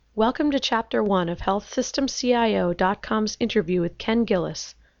Welcome to Chapter 1 of HealthSystemCIO.com's interview with Ken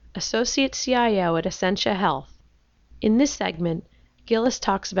Gilles, Associate CIO at Essentia Health. In this segment, Gilles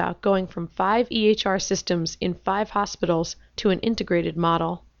talks about going from 5 EHR systems in 5 hospitals to an integrated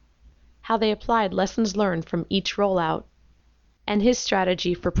model, how they applied lessons learned from each rollout, and his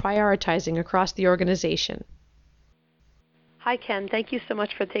strategy for prioritizing across the organization. Hi, Ken. Thank you so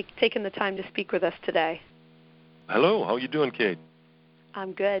much for taking the time to speak with us today. Hello. How are you doing, Kate?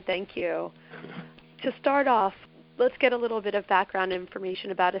 I'm good, thank you. To start off, let's get a little bit of background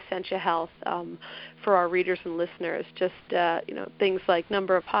information about Essentia Health for our readers and listeners. Just things like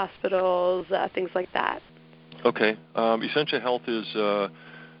number of hospitals, things like that. Okay. Essentia Health is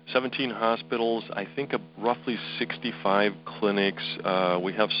 17 hospitals. I think roughly 65 clinics.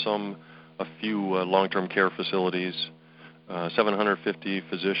 We have a few long-term care facilities. 750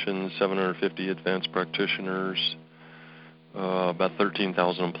 physicians, 750 advanced practitioners. About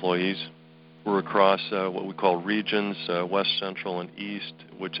 13,000 employees. We're across what we call regions, West, Central, and East,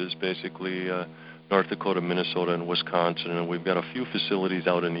 which is basically North Dakota, Minnesota, and Wisconsin, and we've got a few facilities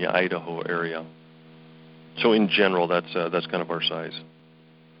out in the Idaho area. So in general, that's kind of our size.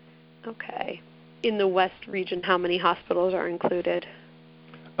 Okay. In the West region, how many hospitals are included?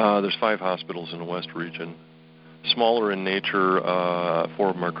 There's 5 hospitals in the West region. Smaller in nature, 4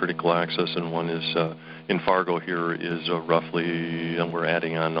 of them are critical access, and one is in Fargo here is roughly, and we're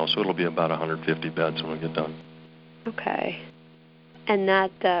adding on now, so it'll be about 150 beds when we get done. Okay. And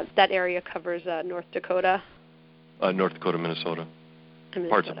that area covers North Dakota? North Dakota, Minnesota.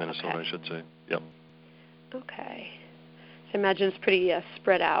 Parts of Minnesota, okay. I should say. Yep. Okay. So I imagine it's pretty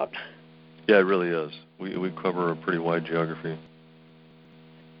spread out. Yeah, it really is. We cover a pretty wide geography.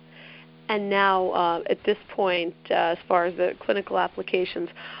 And now, at this point, as far as the clinical applications,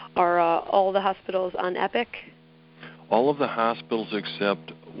 are all the hospitals on Epic? All of the hospitals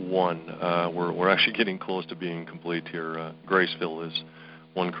except one. We're actually getting close to being complete here. Graceville is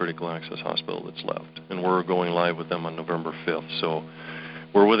one critical access hospital that's left, and we're going live with them on November 5th. So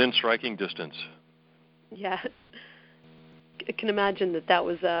we're within striking distance. Yeah, I can imagine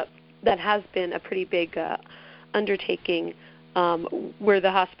that has been a pretty big undertaking. Were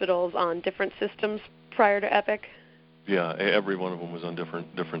the hospitals on different systems prior to Epic? Yeah, every one of them was on different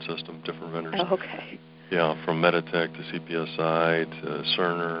systems, different vendors. Oh, okay. Yeah, from Meditech to CPSI to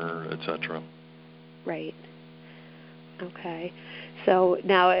Cerner, etc. Right. Okay. So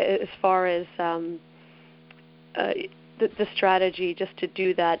now, as far as the strategy just to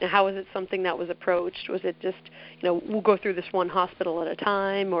do that, how was it something that was approached? Was it just, we'll go through this one hospital at a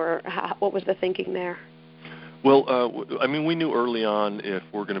time, or what was the thinking there? Well, we knew early on if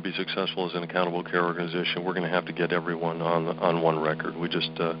we're going to be successful as an accountable care organization, we're going to have to get everyone on one record.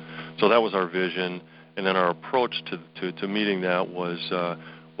 So that was our vision, and then our approach to meeting that was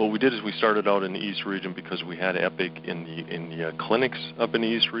what we did is we started out in the East region because we had Epic in the clinics up in the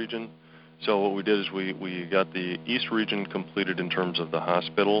East region. So what we did is we got the East region completed in terms of the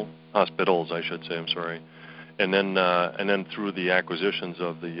hospitals, I should say. I'm sorry. And then through the acquisitions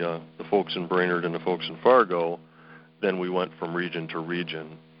of the folks in Brainerd and the folks in Fargo, then we went from region to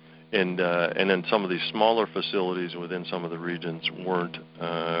region, and then some of these smaller facilities within some of the regions weren't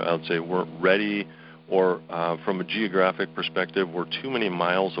ready, or from a geographic perspective, were too many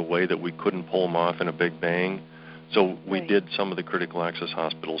miles away that we couldn't pull them off in a big bang. So we did some of the critical access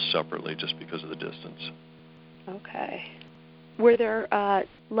hospitals separately just because of the distance. Okay. Were there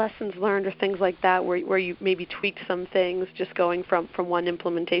lessons learned or things like that where you maybe tweaked some things just going from one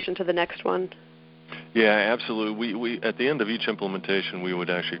implementation to the next one? Yeah, absolutely. We at the end of each implementation, we would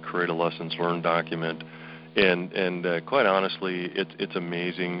actually create a lessons learned document. And quite honestly, it's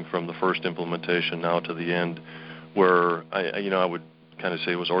amazing from the first implementation now to the end, where I would kind of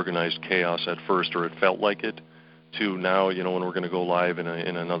say it was organized chaos at first, or it felt like it, to now, when we're going to go live in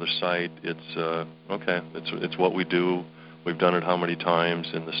another site, it's what we do. We've done it how many times,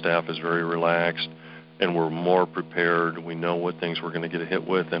 and the staff is very relaxed, and we're more prepared. We know what things we're going to get hit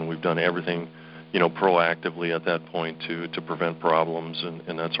with, and we've done everything, proactively at that point to prevent problems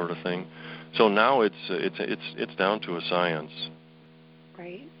and that sort of thing. So now it's down to a science.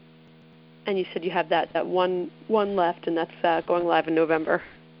 Right. And you said you have that one left, and that's going live in November.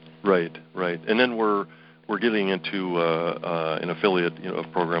 Right. And then we're getting into an affiliate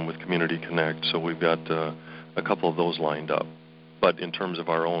program with Community Connect, so we've got a couple of those lined up. But in terms of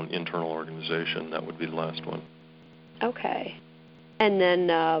our own internal organization, that would be the last one. Okay. And then,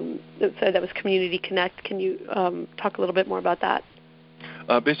 so that was Community Connect. Can you talk a little bit more about that?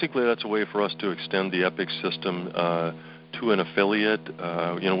 Basically, that's a way for us to extend the Epic system to an affiliate.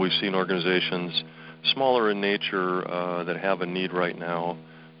 We've seen organizations smaller in nature that have a need right now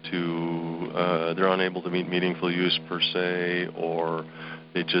to meet meaningful use per se, or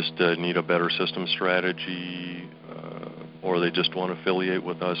they just need a better system strategy, or they just want to affiliate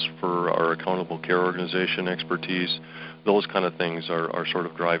with us for our accountable care organization expertise. Those kind of things are sort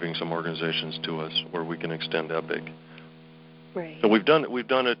of driving some organizations to us where we can extend Epic. Right. And we've done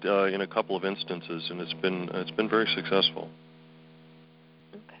it in a couple of instances, and it's been very successful.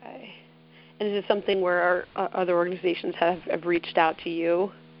 Okay. And is it something where other organizations have reached out to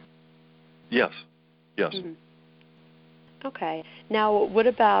you? Yes. Mm-hmm. Okay. Now, what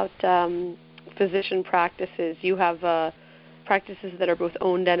about physician practices? You have practices that are both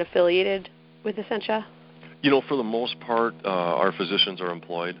owned and affiliated with Essentia? For the most part, our physicians are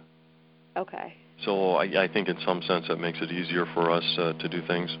employed. Okay. So I think in some sense that makes it easier for us to do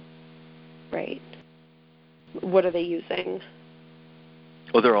things. Right. What are they using?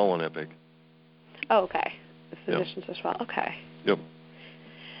 Oh, they're all on Epic. Oh, okay. The physicians as well. Okay. Yep.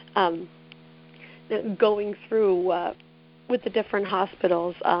 Going through with the different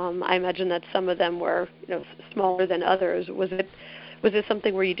hospitals, I imagine that some of them were smaller than others. Was it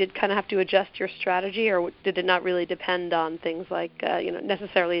something where you did kind of have to adjust your strategy, or did it not really depend on things like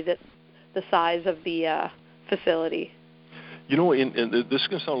necessarily the size of the facility? This is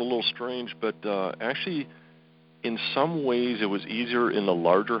going to sound a little strange, but actually, in some ways, it was easier in the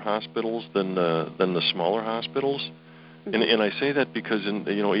larger hospitals than the smaller hospitals. Mm-hmm. And I say that because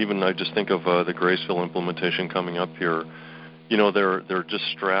even I just think of the Graceville implementation coming up here. They're just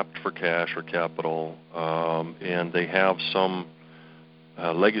strapped for cash or capital, and they have some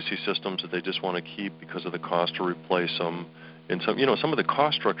legacy systems that they just want to keep because of the cost to replace them. And some of the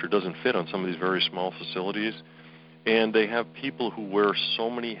cost structure doesn't fit on some of these very small facilities, and they have people who wear so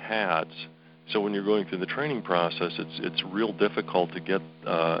many hats. So when you're going through the training process, it's real difficult to get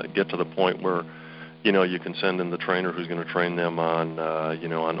to the point where you can send in the trainer who's going to train them on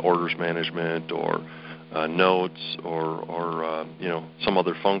on orders management or notes or some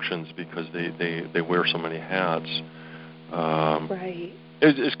other functions because they wear so many hats. Right.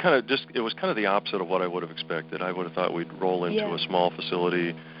 It was kind of the opposite of what I would have expected. I would have thought we'd roll into a small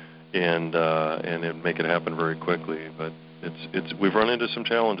facility and it'd make it happen very quickly. But we've run into some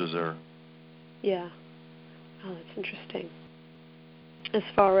challenges there. Yeah. Oh, that's interesting. As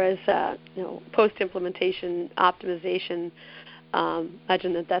far as post-implementation optimization,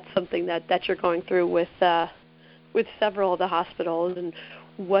 imagine that's something that you're going through with several of the hospitals. And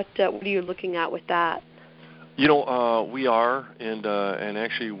what are you looking at with that? We are, and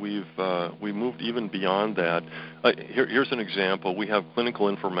actually we moved even beyond that. Here's an example. We have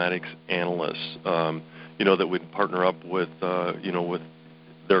clinical informatics analysts, that would partner up with, with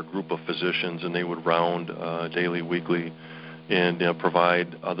their group of physicians, and they would round daily, weekly, and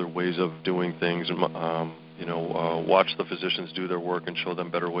provide other ways of doing things, and watch the physicians do their work and show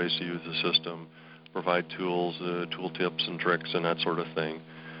them better ways to use the system, provide tools, tool tips and tricks and that sort of thing.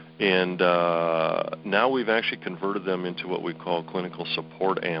 And now we've actually converted them into what we call clinical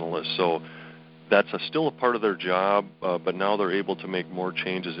support analysts. So that's still a part of their job, but now they're able to make more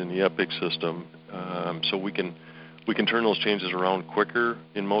changes in the Epic system. So we can turn those changes around quicker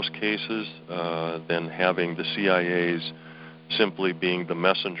in most cases than having the CIAs simply being the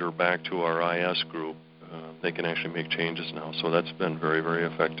messenger back to our IS group. They can actually make changes now. So that's been very, very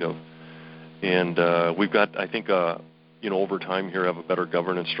effective. And we've got, I think, over time here, have a better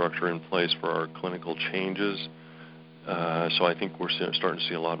governance structure in place for our clinical changes. So I think we're starting to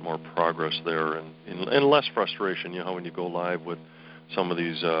see a lot more progress there and less frustration. When you go live with some of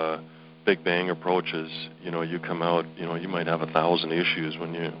these big bang approaches, you come out, you might have 1,000 issues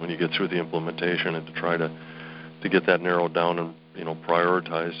when you get through the implementation, and to try to get that narrowed down and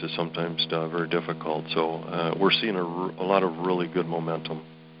prioritized is sometimes very difficult. So we're seeing a lot of really good momentum.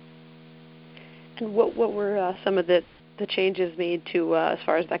 And what were some of the changes made to as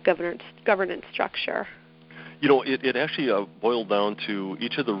far as that governance structure? It actually boiled down to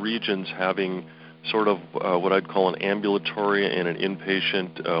each of the regions having sort of what I'd call an ambulatory and an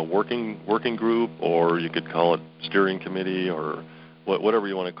inpatient working group, or you could call it steering committee, or whatever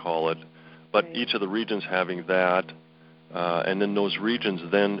you want to call it. But right. Each of the regions having that, and then those regions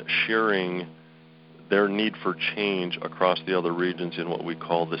then sharing their need for change across the other regions in what we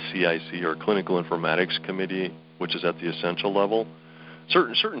call the CIC, or Clinical Informatics Committee, which is at the essential level.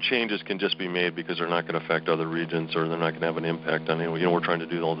 Certain changes can just be made because they're not going to affect other regions, or they're not going to have an impact on anyone. We're trying to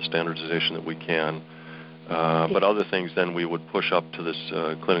do all the standardization that we can. But other things then we would push up to this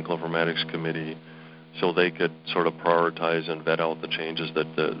Clinical Informatics Committee so they could sort of prioritize and vet out the changes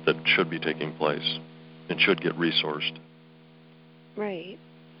that should be taking place and should get resourced. Right.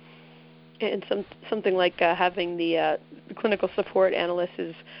 And something like having the clinical support analyst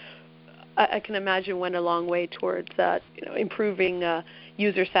is, I can imagine, went a long way towards improving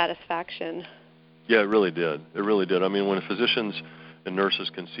user satisfaction. Yeah, it really did. It really did. I mean, when physicians and nurses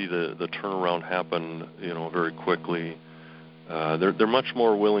can see the turnaround happen, very quickly, they're much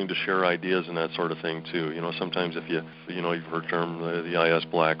more willing to share ideas and that sort of thing too. Sometimes if you've heard the term the IS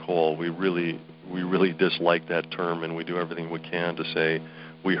black hole, we really dislike that term, and we do everything we can to say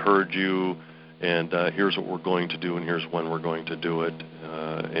we heard you, and here's what we're going to do, and here's when we're going to do it.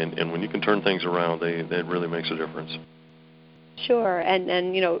 And when you can turn things around, that really makes a difference. Sure, and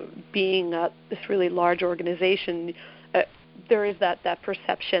being this really large organization, there is that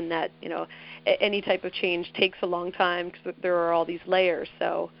perception that any type of change takes a long time because there are all these layers.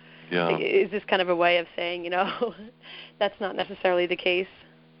 So, yeah. Is this kind of a way of saying that's not necessarily the case?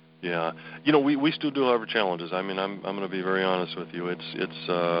 Yeah, we still do have our challenges. I mean, I'm going to be very honest with you. It's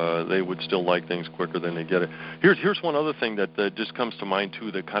they would still like things quicker than they get it. Here's one other thing that just comes to mind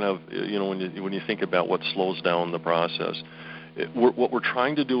too. That kind of when you think about what slows down the process. What we're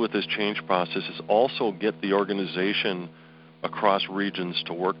trying to do with this change process is also get the organization across regions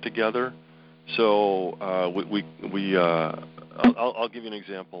to work together. So I'll give you an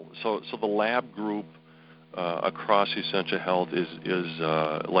example. So the lab group across Essentia Health is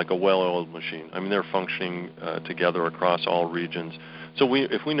like a well-oiled machine. I mean, they're functioning together across all regions. So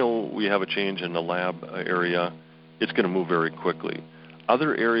if we know we have a change in the lab area, it's going to move very quickly.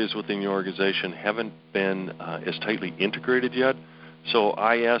 Other areas within the organization haven't been as tightly integrated yet. So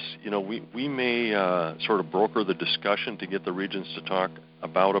IS, we may sort of broker the discussion to get the regions to talk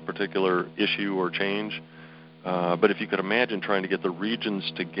about a particular issue or change. But if you could imagine trying to get the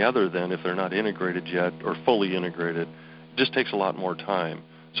regions together then, if they're not integrated yet or fully integrated, it just takes a lot more time.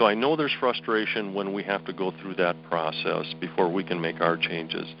 So I know there's frustration when we have to go through that process before we can make our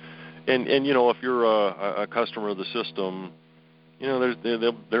changes. And if you're a customer of the system,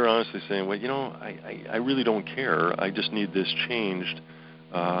 they're honestly saying, well, I really don't care. I just need this changed.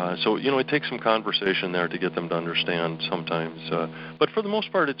 So it takes some conversation there to get them to understand sometimes. But for the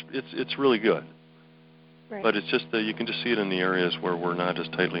most part, it's really good. Right. But it's just that you can just see it in the areas where we're not as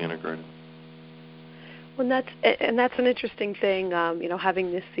tightly integrated. Well, that's an interesting thing.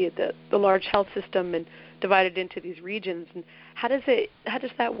 Having the large health system and divided into these regions, and how does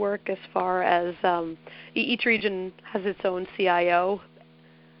that work as far as each region has its own CIO?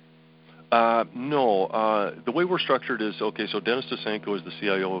 No. The way we're structured is, okay, so Dennis DeSanko is the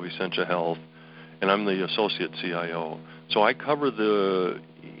CIO of Essentia Health, and I'm the associate CIO. So I cover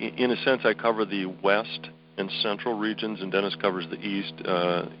in a sense, I cover the west and central regions, and Dennis covers the east.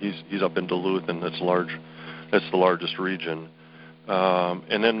 He's up in Duluth, and that's the largest region.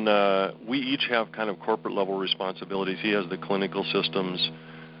 And then we each have kind of corporate level responsibilities. He has the clinical systems,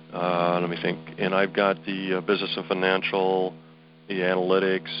 let me think, and I've got the business and financial, the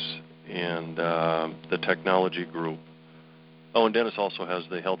analytics, and the technology group. Oh, and Dennis also has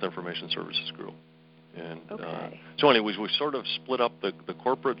the health information services group. And okay. So anyways, we've sort of split up the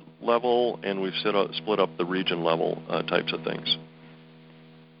corporate level, and we've split up the region level types of things.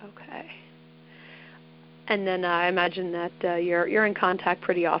 Okay. And then I imagine that you're in contact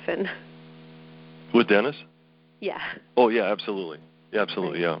pretty often. With Dennis? Yeah. Oh, yeah, absolutely. Yeah,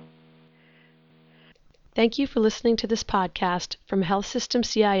 absolutely, yeah. Thank you for listening to this podcast from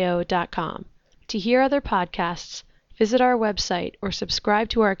healthsystemcio.com. To hear other podcasts, visit our website or subscribe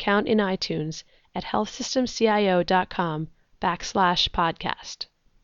to our account in iTunes at healthsystemcio.com/podcast.